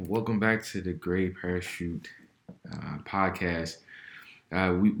Welcome back to the Gray Parachute podcast.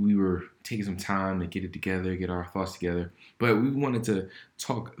 We were taking some time to get it together, get our thoughts together, but we wanted to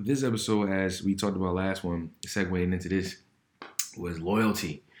talk this episode as we talked about last one, segueing into this was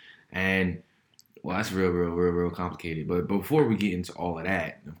loyalty. And well, that's real complicated. But before we get into all of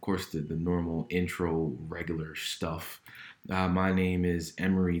that, of course, the normal intro, regular stuff. My name is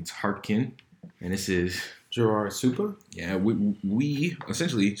Emery Tarkin, and this is Gerard Super. Yeah, we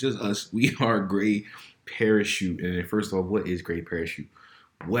essentially just us. We are Gray Parachute. And first of all, what is Gray Parachute?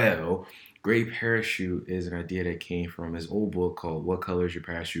 Well, Gray Parachute is an idea that came from this old book called What Color is Your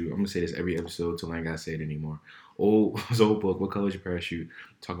Parachute? I'm gonna say this every episode till I ain't gotta say it anymore. This old book, What Color is Your Parachute?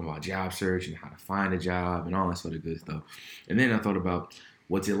 Talking about job search and how to find a job and all that sort of good stuff. And then I thought about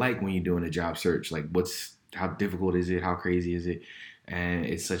what's it like when you're doing a job search? Like how difficult is it? How crazy is it? And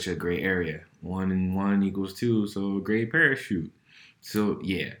it's such a gray area. 1 and 1 equals 2, so Gray Parachute. So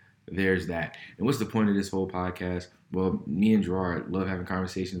yeah, there's that. And what's the point of this whole podcast? Well, me and Gerard love having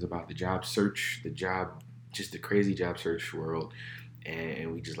conversations about the job search, just the crazy job search world,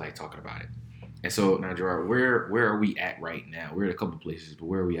 and we just like talking about it. And so now, Gerard, where are we at right now? We're at a couple places, but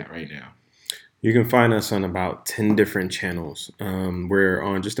where are we at right now? You can find us on about 10 different channels. We're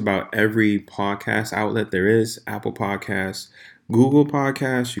on just about every podcast outlet there is. Apple Podcasts, Google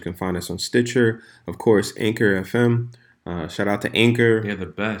Podcasts. You can find us on Stitcher. Of course, Anchor FM. Shout out to Anchor. They're the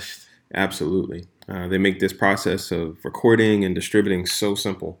best. Absolutely. They make this process of recording and distributing so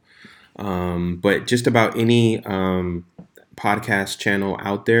simple. But just about any podcast channel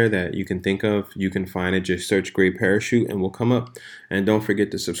out there that you can think of, you can find it. Just search Gray Parachute and we'll come up. And don't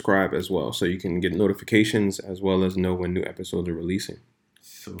forget to subscribe as well, so you can get notifications as well as know when new episodes are releasing.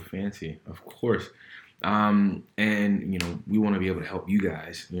 So fancy, of course. And we want to be able to help you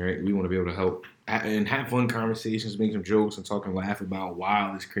guys, right? We want to be able to help and have fun conversations, make some jokes, and talk and laugh about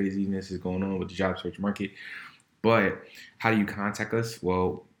why this craziness is going on with the job search market. But how do you contact us?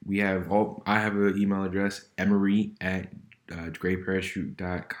 Well, I have an email address,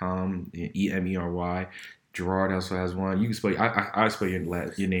 emery@grayparachute.com, EMERY. Gerard also has one. You can spell. I spell your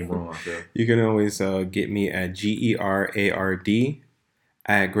name wrong. So. You can always get me at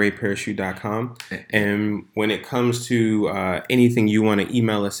GERARD@grayparachute.com. And when it comes to anything you want to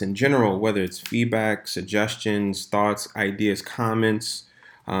email us in general, whether it's feedback, suggestions, thoughts, ideas, comments,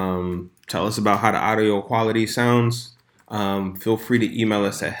 tell us about how the audio quality sounds, feel free to email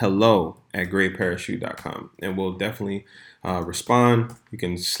us at hello@grayparachute.com. And we'll definitely respond. You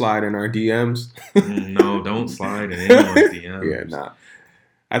can slide in our DMs. No, don't slide in anyone's DMs. Yeah, nah.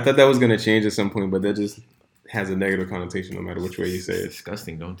 I thought that was going to change at some point, but that just has a negative connotation no matter which way you say it. It's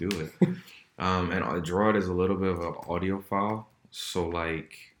disgusting. Don't do it. And Gerard is a little bit of an audiophile. So,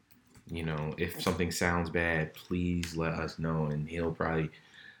 if something sounds bad, please let us know. And he'll probably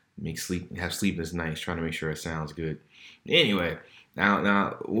have sleepless nights trying to make sure it sounds good. Anyway,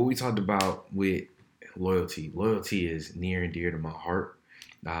 now what we talked about with loyalty. Loyalty is near and dear to my heart.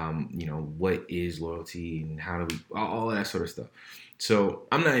 What is loyalty and how do we, all that sort of stuff. So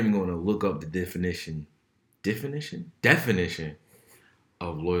I'm not even going to look up the definition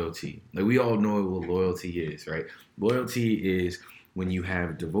of loyalty. Like, we all know what loyalty is, right? Loyalty is when you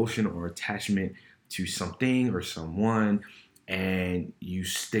have devotion or attachment to something or someone and you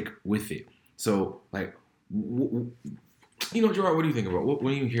stick with it. So, Gerard, what do you think about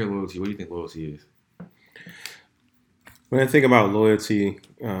when you hear loyalty? What do you think loyalty is? When I think about loyalty,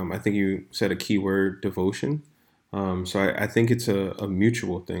 I think you said a key word, devotion. So I think it's a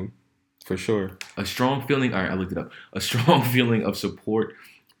mutual thing, for sure. A strong feeling. All right, I looked it up. A strong feeling of support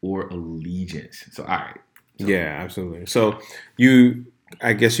or allegiance. So, all right. Yeah, absolutely. So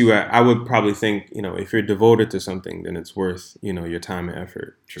I would probably think, if you're devoted to something, then it's worth, your time and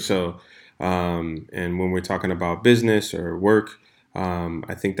effort. True. So, and when we're talking about business or work,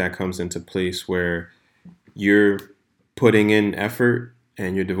 I think that comes into place where you're putting in effort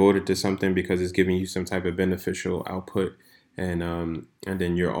and you're devoted to something because it's giving you some type of beneficial output, and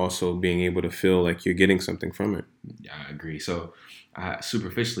then you're also being able to feel like you're getting something from it. Yeah, I agree. So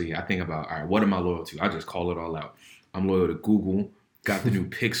superficially, I think about, all right, what am I loyal to? I just call it all out. I'm loyal to Google. Got the new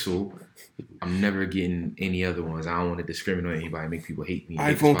Pixel. I'm never getting any other ones. I don't want to discriminate on anybody, make people hate me.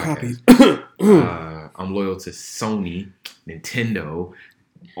 iPhone copies. I'm loyal to Sony, Nintendo.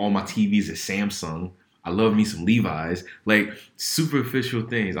 All my TVs are Samsung. I love me some Levi's. Like, superficial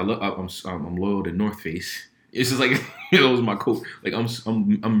things. I'm loyal to North Face. It's just like, those are my coat. Like,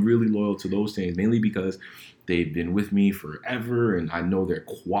 I'm really loyal to those things, mainly because they've been with me forever and I know their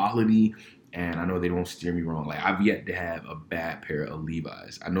quality and I know they don't steer me wrong. Like, I've yet to have a bad pair of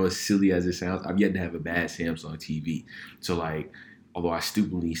Levi's. I know, as silly as it sounds, I've yet to have a bad Samsung TV. So, like, although I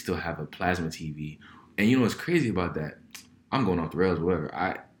stupidly still have a plasma TV. And you know what's crazy about that? I'm going off the rails, whatever.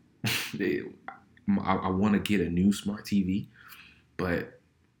 I want to get a new smart TV, but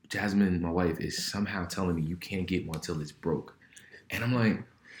Jasmine, my wife, is somehow telling me you can't get one till it's broke. And I'm like,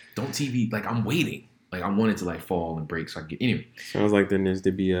 don't TV, like I'm waiting. Like I want it to like fall and break so I can get, anyway. Sounds like there needs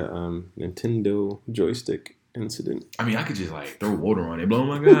to be a Nintendo joystick incident. I mean, I could just like throw water on it, but oh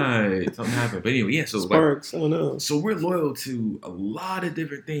my God, something happened. But anyway, yeah, so Sparks, like, oh no. So we're loyal to a lot of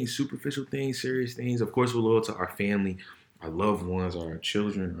different things, superficial things, serious things. Of course, we're loyal to our family, our loved ones, our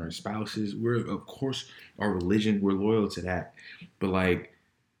children, our spouses. We're, of course, our religion, we're loyal to that. But like,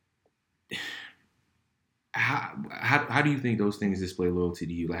 how do you think those things display loyalty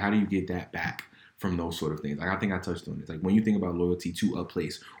to you? Like, how do you get that back from those sort of things? Like, I think I touched on this. Like, when you think about loyalty to a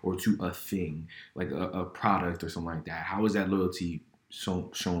place or to a thing, like a product or something like that, how is that loyalty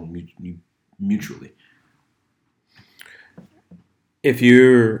shown mutually? If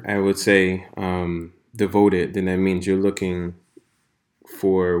you're, I would say, devoted, then that means you're looking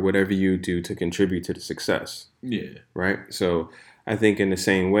for whatever you do to contribute to the success. Yeah. Right? So I think in the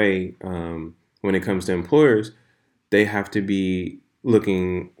same way, when it comes to employers, they have to be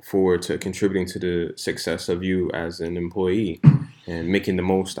looking forward to contributing to the success of you as an employee and making the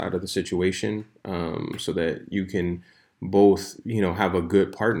most out of the situation, so that you can both, have a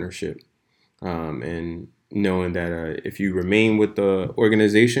good partnership, and knowing that if you remain with the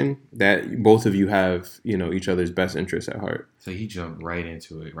organization, that both of you have, each other's best interests at heart. So he jumped right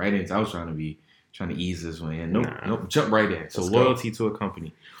into it. I was trying to ease this one in. Nope, jump right in. So loyalty to a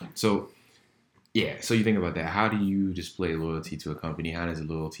company. So yeah, so you think about that. How do you display loyalty to a company? How does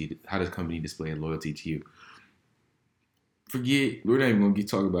company display loyalty to you? We're not even going to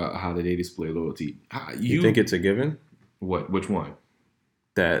talk about how they display loyalty. You think it's a given? What? Which one?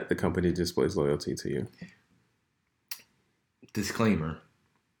 That the company displays loyalty to you. Disclaimer.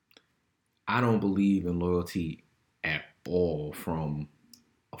 I don't believe in loyalty at all from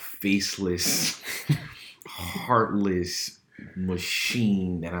a faceless, heartless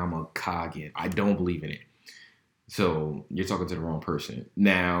machine that I'm a cog in. I don't believe in it. So you're talking to the wrong person.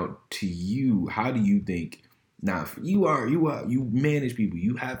 Now, to you, how do you think? Now, you manage people.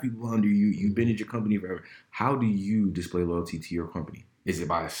 You have people under you. You've been at your company forever. How do you display loyalty to your company? Is it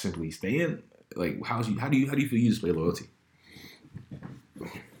by simply staying? Like, how do you feel you display loyalty?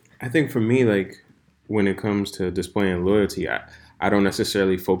 I think for me, like when it comes to displaying loyalty, I don't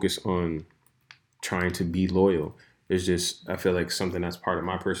necessarily focus on trying to be loyal. It's just, I feel like something that's part of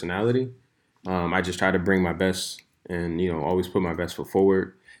my personality. I just try to bring my best and, always put my best foot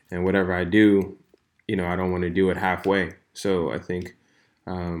forward. And whatever I do, I don't want to do it halfway. So I think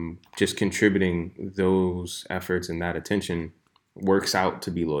just contributing those efforts and that attention works out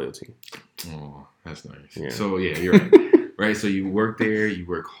to be loyalty. Oh, that's nice. Yeah. So yeah, you're right. Right. So you work there, you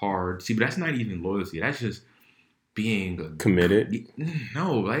work hard. See, but that's not even loyalty. That's just being committed.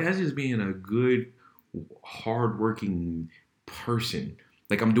 No, like that's just being a good, hardworking person.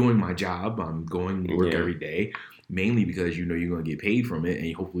 Like I'm doing my job. I'm going to work every day, mainly because you're going to get paid from it,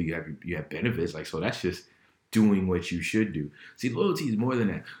 and hopefully you have benefits. Like so, that's just doing what you should do. See, loyalty is more than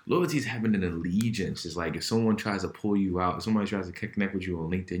that. Loyalty is having an allegiance. It's like if someone tries to pull you out, if somebody tries to connect with you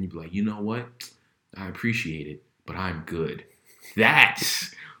on LinkedIn, you be like, you know what? I appreciate it, but I'm good.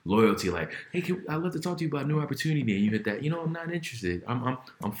 That's loyalty. Like, hey, I'd love to talk to you about a new opportunity, and you hit that. I'm not interested.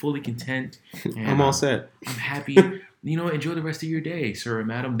 I'm fully content. And I'm all set. I'm happy. Enjoy the rest of your day, sir and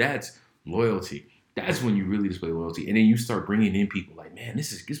madam. That's loyalty. That's when you really display loyalty, and then you start bringing in people like, man,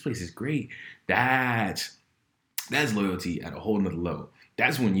 this place is great. That's loyalty at a whole nother level.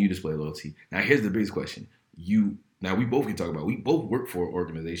 That's when you display loyalty. Now, here's the biggest question. Now, we both can talk about. We both work for an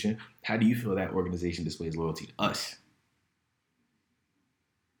organization. How do you feel that organization displays loyalty to us?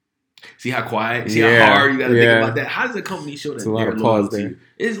 See how quiet? See how hard you got to think about that? How does a company show that they're loyal to you?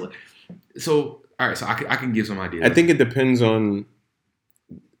 It's like, so, all right, so I can give some ideas. I think it depends on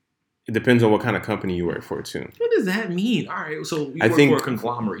what kind of company you work for, too. What does that mean? All right, so you work for a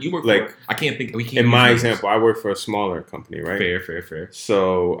conglomerate. You work for, I can't think, we can't. In my example, I work for a smaller company, right? Fair.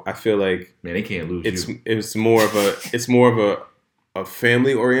 So I feel like, man, they can't lose you. It's more of a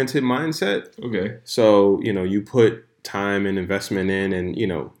family-oriented mindset. Okay. So, you put time and investment in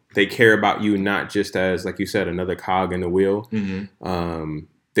and, they care about you not just as, like you said, another cog in the wheel. Mm-hmm.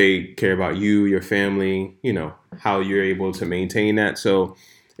 They care about you, your family, how you're able to maintain that. So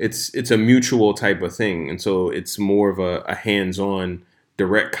it's a mutual type of thing. And so it's more of a hands-on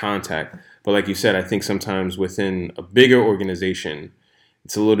direct contact. But like you said, I think sometimes within a bigger organization,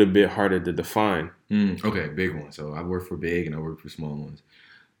 it's a little bit harder to define. Okay, big one. So I work for big and I work for small ones.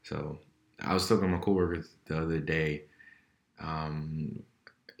 So I was talking to my coworkers the other day. Um,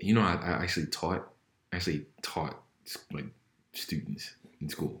 I actually taught like students in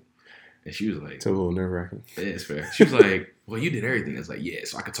school, and she was like, It's a little nerve wracking. yeah, it's fair. She was like, well, you did everything. I was like, yeah,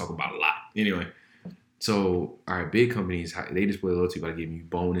 so I could talk about a lot. Anyway, so all right, big companies, they display loyalty by giving you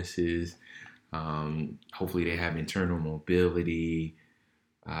bonuses. Hopefully they have internal mobility,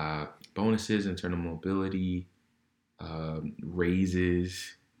 bonuses, internal mobility,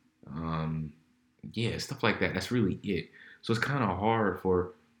 raises, yeah, stuff like that. That's really it. So it's kind of hard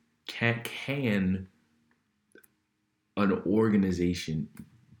for can an organization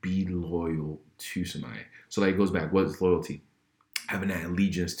be loyal to somebody? So like it goes back. What is loyalty? Having that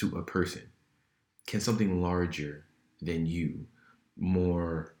allegiance to a person. Can something larger than you,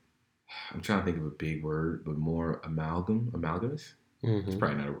 more? I'm trying to think of a big word, but more amalgamous. It's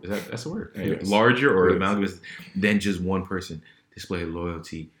probably not. That's a word? Anyway, Yes. larger or Yes. amalgamous than just one person display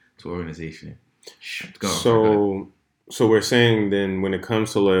loyalty to organization. So we're saying then when it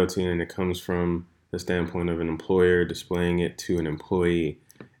comes to loyalty and it comes from the standpoint of an employer displaying it to an employee,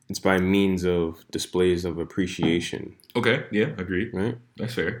 it's by means of displays of appreciation, Okay, yeah, agreed. right?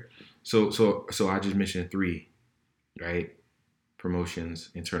 That's fair. So I just mentioned three, right?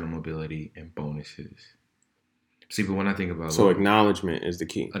 Promotions, internal mobility, and bonuses. See, but when I think about So acknowledgement is the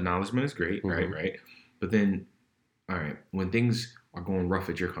key. acknowledgement is great, right? Mhm. Right. But then, all right, when things are going rough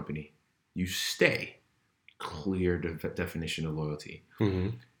at your company, you stay. Clear definition of loyalty. hmm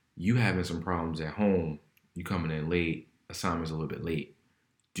You having some problems at home, you coming in late, assignment's a little bit late.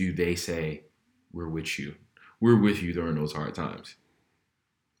 Do they say, we're with you? We're with you during those hard times.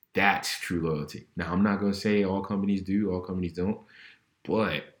 That's true loyalty. Now, I'm not going to say all companies do, all companies don't,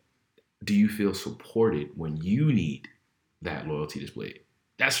 but do you feel supported when you need that loyalty displayed?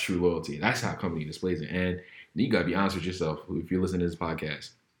 That's true loyalty. That's how a company displays it. And you got to be honest with yourself. If you're listening to this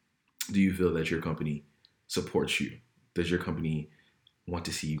podcast, do you feel that your company supports you? Does your company want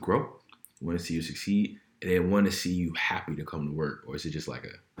to see you grow, want to see you succeed, and then want to see you happy to come to work? Or is it just like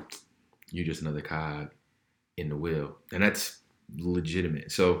you're just another cog in the wheel? And that's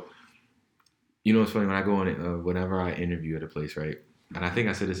legitimate. So, it's funny when I go on it, whenever I interview at a place, right? And I think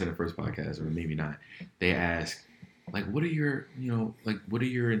I said this in the first podcast, or maybe not. They ask, like, what are your, what are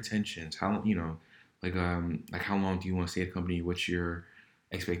your intentions? How, like how long do you want to stay at the company? What's your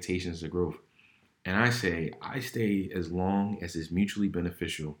expectations of growth? And I say, I stay as long as it's mutually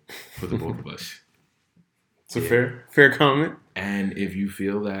beneficial for the both of us. It's a fair comment. And if you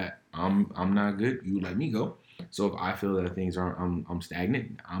feel that I'm not good, you let me go. So if I feel that things aren't, I'm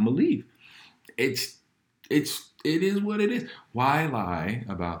stagnant, I'm gonna leave. It is what it is. Why lie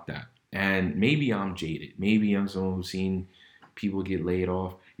about that? And maybe I'm jaded. Maybe I'm someone who's seen people get laid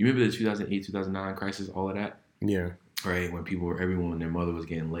off. You remember the 2008, 2009 crisis, all of that? Yeah. Right, when everyone and their mother was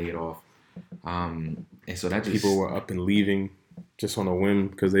getting laid off. And so that just... People were up and leaving just on a whim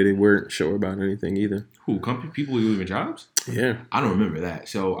because they weren't sure about anything either. Who? People who leaving jobs? Yeah. I don't remember that.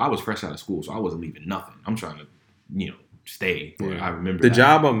 So I was fresh out of school, so I wasn't leaving nothing. I'm trying to, stay. Yeah. I remember the that.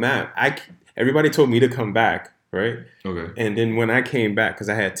 job I'm at. Everybody told me to come back, right? Okay. And then when I came back, because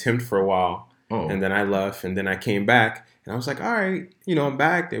I had temped for a while, Oh. and then I left, and then I came back, and I was like, all right, I'm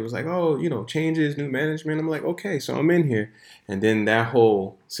back. They was like, oh, changes, new management. I'm like, okay, so I'm in here. And then that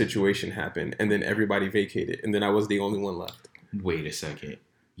whole situation happened, and then everybody vacated, and then I was the only one left. Wait a second.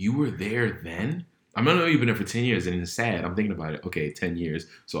 You were there then? I know you've been there for 10 years, and it's sad. I'm thinking about it. Okay, 10 years.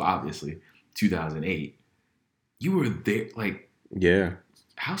 So obviously, 2008. You were there, like... Yeah.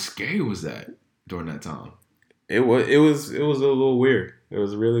 How scary was that during that time? It was a little weird. It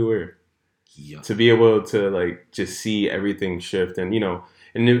was really weird. Yeah. To be able to like just see everything shift, and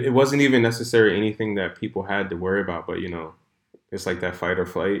and it wasn't even necessarily anything that people had to worry about, but it's like that fight or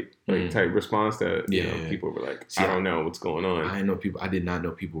flight type response that people were like, I don't know what's going on. I did not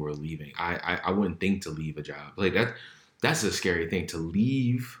know people were leaving. I wouldn't think to leave a job like that. That's a scary thing, to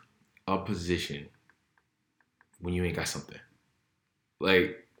leave a position when you ain't got something.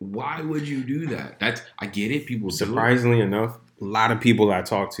 Like, why would you do that? I get it. People surprisingly enough, a lot of people I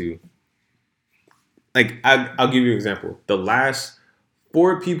talk to, like I'll give you an example. The last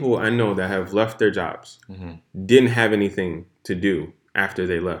 4 people I know that have left their jobs didn't have anything to do after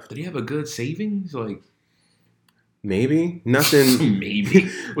they left. Did he have a good savings? Like, maybe nothing. Maybe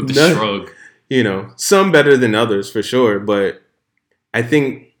with the shrug. Some better than others for sure. But I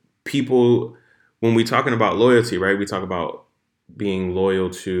think people, when we're talking about loyalty, right? We talk about being loyal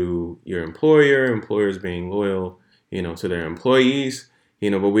to your employer, employers being loyal, to their employees.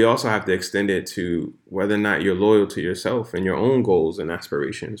 But we also have to extend it to whether or not you're loyal to yourself and your own goals and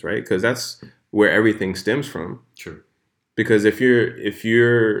aspirations, right? Because that's where everything stems from. True. Because if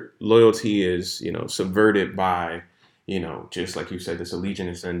your loyalty is, subverted by, just like you said, this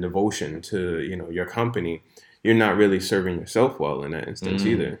allegiance and devotion to, your company, you're not really serving yourself well in that instance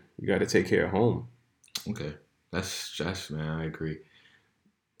either. You got to take care of home. Okay. That's, man, I agree.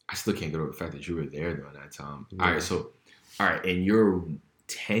 I still can't get over the fact that you were there during that time. Yeah. All right. And you're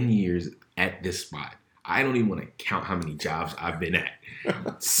 10 years at this spot. I don't even want to count how many jobs I've been at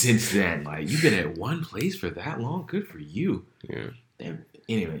since then. Like, you've been at one place for that long. Good for you. Yeah.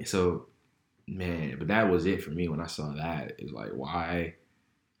 Anyway, so, man, but that was it for me when I saw that. It's like, why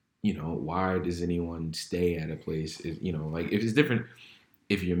does anyone stay at a place? If it's different,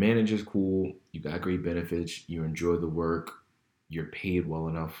 if your manager's cool, you got great benefits, you enjoy the work, you're paid well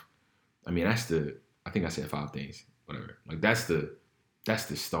enough. I mean, I think I said 5 things, whatever. Like, that's the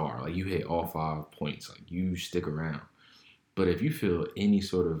star. Like, you hit all 5 points. Like, you stick around. But if you feel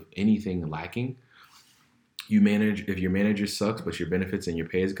anything lacking, if your manager sucks, but your benefits and your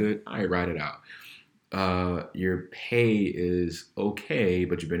pay is good, all right, ride it out. Your pay is okay,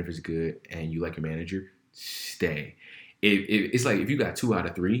 but your benefits good, and you like your manager, stay. It's like if you got 2 out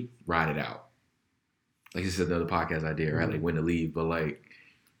of 3, ride it out. Like this is another podcast I did, right? Like when to leave, but like,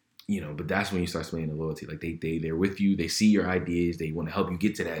 but that's when you start smelling the loyalty. Like they're with you, they see your ideas, they want to help you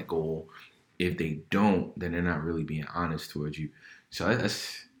get to that goal. If they don't, then they're not really being honest towards you. So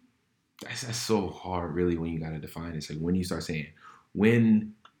that's so hard, really, when you gotta define it. It's like when you start saying,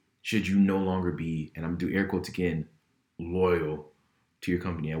 when should you no longer be, and I'm gonna do air quotes again, loyal to your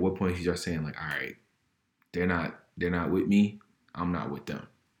company? At what point you start saying like, all right, they're not with me, I'm not with them.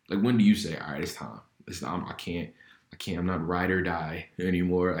 Like when do you say, all right, it's time? I can't. I'm not ride or die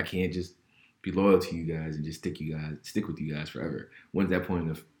anymore. I can't just be loyal to you guys and just stick with you guys forever. When's that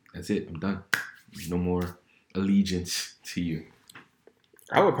point of, that's it, I'm done. No more allegiance to you?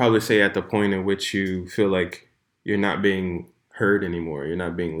 I would probably say at the point in which you feel like you're not being heard anymore, you're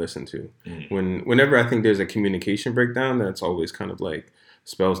not being listened to. Whenever I think there's a communication breakdown, that's always kind of like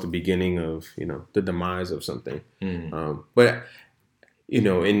spells the beginning of, the demise of something. But,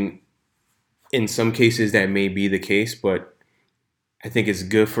 in some cases that may be the case, but I think it's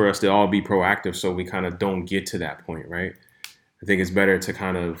good for us to all be proactive so we kind of don't get to that point, right? I think it's better to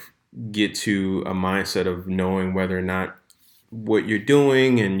kind of get to a mindset of knowing whether or not what you're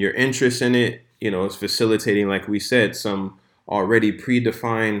doing and your interest in it, is facilitating, like we said, some already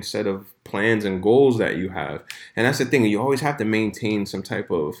predefined set of plans and goals that you have. And that's the thing, you always have to maintain some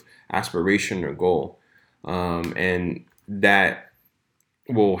type of aspiration or goal. And that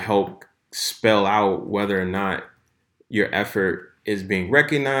will help spell out whether or not your effort is being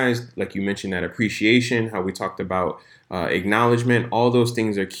recognized. Like you mentioned, that appreciation, how we talked about acknowledgement, all those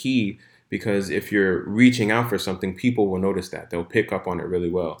things are key, because if you're reaching out for something, people will notice that. They'll pick up on it really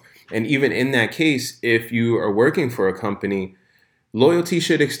well. And even in that case, if you are working for a company, loyalty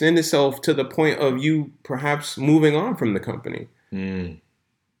should extend itself to the point of you perhaps moving on from the company.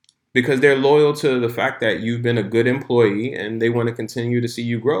 Because they're loyal to the fact that you've been a good employee and they want to continue to see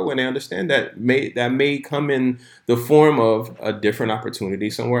you grow. And they understand that may come in the form of a different opportunity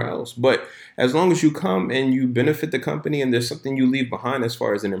somewhere else. But as long as you come and you benefit the company and there's something you leave behind as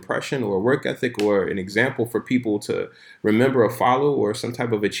far as an impression or work ethic or an example for people to remember or follow or some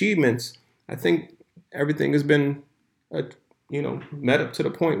type of achievements, I think everything has been met up to the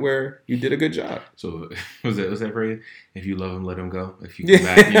point where you did a good job. So was that phrase? If you love him, let him go. If you come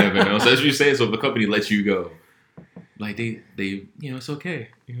back, you never know. So that's what you're saying. So if the company lets you go, like they it's okay.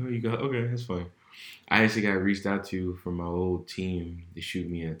 You go, okay, that's fine. I actually got reached out to from my old team to shoot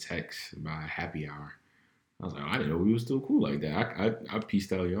me a text about a happy hour. I was like, I didn't know we were still cool like that. I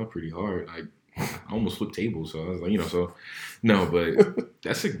pieced out y'all pretty hard. I almost flipped tables, so I was like, so no, but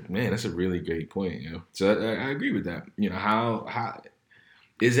that's a really great point, So I agree with that. How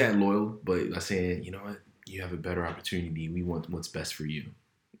is that loyal? But I'm saying, you know what, you have a better opportunity. We want what's best for you.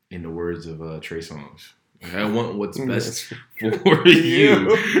 In the words of Trey Songz, I want what's best for you.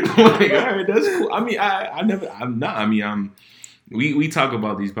 I'm like, all right, that's cool. I mean, we talk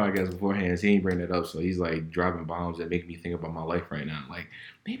about these podcasts beforehand. So he ain't bring that up, so he's like dropping bombs that make me think about my life right now. Like,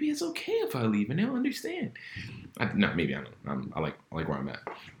 maybe it's okay if I leave and they'll understand. Maybe I don't. I like where I'm at.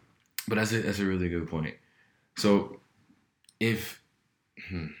 But that's a really good point. So if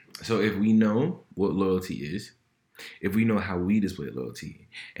we know what loyalty is, if we know how we display loyalty,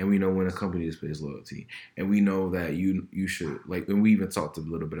 and we know when a company displays loyalty, and we know that you should, like, and we even talked a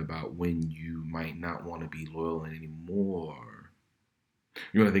little bit about when you might not want to be loyal anymore.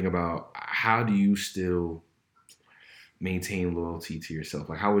 You want to think about, how do you still maintain loyalty to yourself?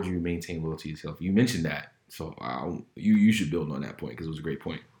 Like, how would you maintain loyalty to yourself? You mentioned that, so you should build on that point, because it was a great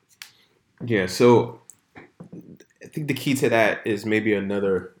point. Yeah, so I think the key to that is maybe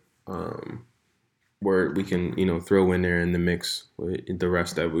another word we can, throw in there in the mix with the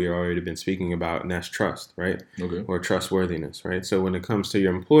rest that we already been speaking about, and that's trust, right? Okay. Or trustworthiness, right? So when it comes to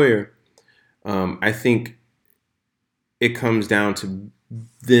your employer, I think it comes down to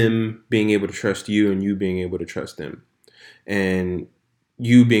them being able to trust you and you being able to trust them. And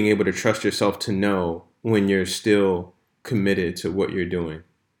you being able to trust yourself to know when you're still committed to what you're doing.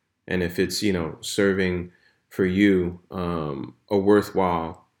 And if it's, serving for you a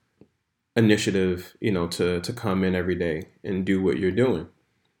worthwhile initiative, to come in every day and do what you're doing.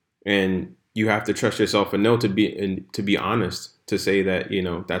 And you have to trust yourself and know to be honest, to say that,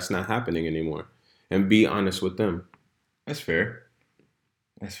 that's not happening anymore, and be honest with them. That's fair.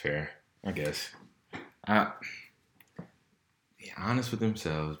 I guess. Being honest with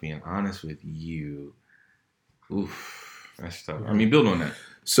themselves, being honest with you. Oof, that's tough. I mean, build on that.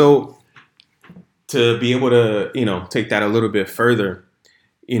 So to be able to, take that a little bit further,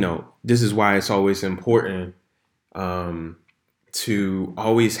 this is why it's always important to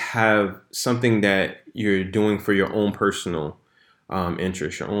always have something that you're doing for your own personal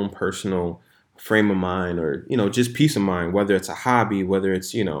interest, your own personal frame of mind, or, just peace of mind, whether it's a hobby, whether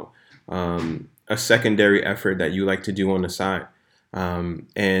it's, a secondary effort that you like to do on the side.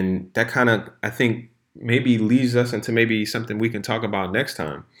 And that kind of, I think, maybe leads us into maybe something we can talk about next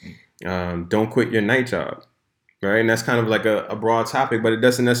time. Don't quit your night job, right? And that's kind of like a broad topic, but it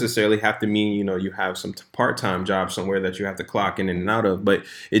doesn't necessarily have to mean, you have some part-time job somewhere that you have to clock in and out of, but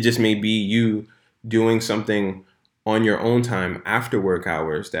it just may be you doing something on your own time after work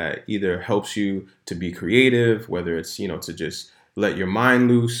hours that either helps you to be creative, whether it's, to just let your mind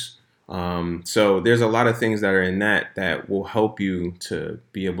loose. So there's a lot of things that are in that will help you to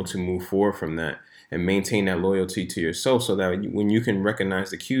be able to move forward from that and maintain that loyalty to yourself, so that when you can recognize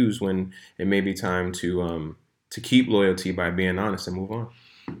the cues when it may be time to keep loyalty by being honest and move on.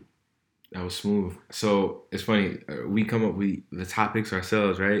 That was smooth. So it's funny. We come up with the topics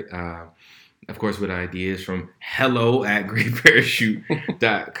ourselves, right? Of course, with ideas from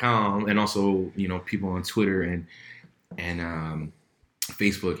hello@greatparachute.com, and also, people on Twitter and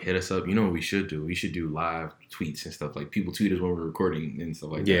Facebook, hit us up. You know what we should do? We should do live tweets and stuff. Like, people tweet us when we're recording and stuff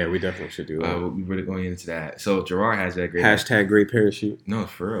like that. Yeah, we definitely should do that. We're really going into that. So Gerard has that great #GreatParachute. No,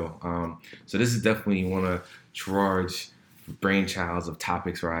 for real. So this is definitely one of Gerard's brainchilds of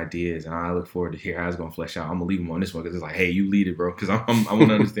topics or ideas, and I look forward to hear how it's going to flesh out. I'm going to leave him on this one because it's like, hey, you lead it, bro. Because I want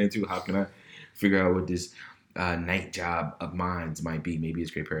to understand, too, how can I figure out what this night job of mine might be. Maybe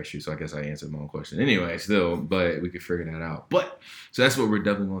it's Great Parachute, so I guess I answered my own question anyway still, but we could figure that out. But so that's what we're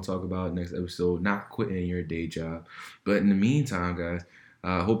definitely going to talk about next episode, not quitting your day job. But in the meantime, guys,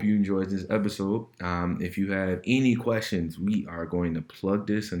 hope you enjoyed this episode. If you have any questions, we are going to plug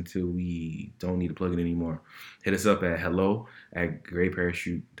this until we don't need to plug it anymore. Hit us up at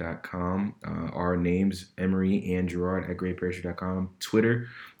hello@greatparachute.com. Our names, Emery and Gerard, @greatparachute.com. Twitter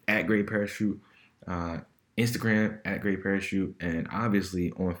 @greatparachute. Instagram @greatparachute, and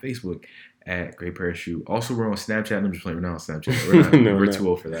obviously on Facebook @greatparachute. Also, we're on Snapchat. I'm just playing. We're not on Snapchat. We're too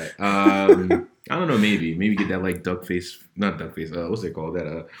old for that. I don't know. Maybe get that like not duck face. What's it called?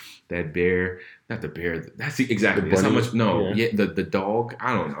 That bear. Not the bear. That's exactly. That's how much. No, yeah. The dog.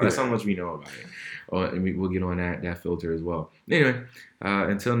 I don't know. That's how much we know about it. And we'll get on that filter as well. Anyway,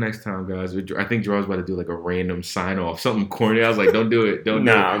 until next time, guys. I think Gerard's about to do like a random sign off, something corny. I was like, don't do it. Don't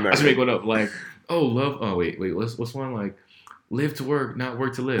do it. I should make one up like. Oh, love. Oh, wait. What's one like? Live to work, not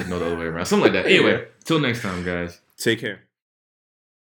work to live. No, the other way around. Something like that. Anyway, till next time, guys. Take care.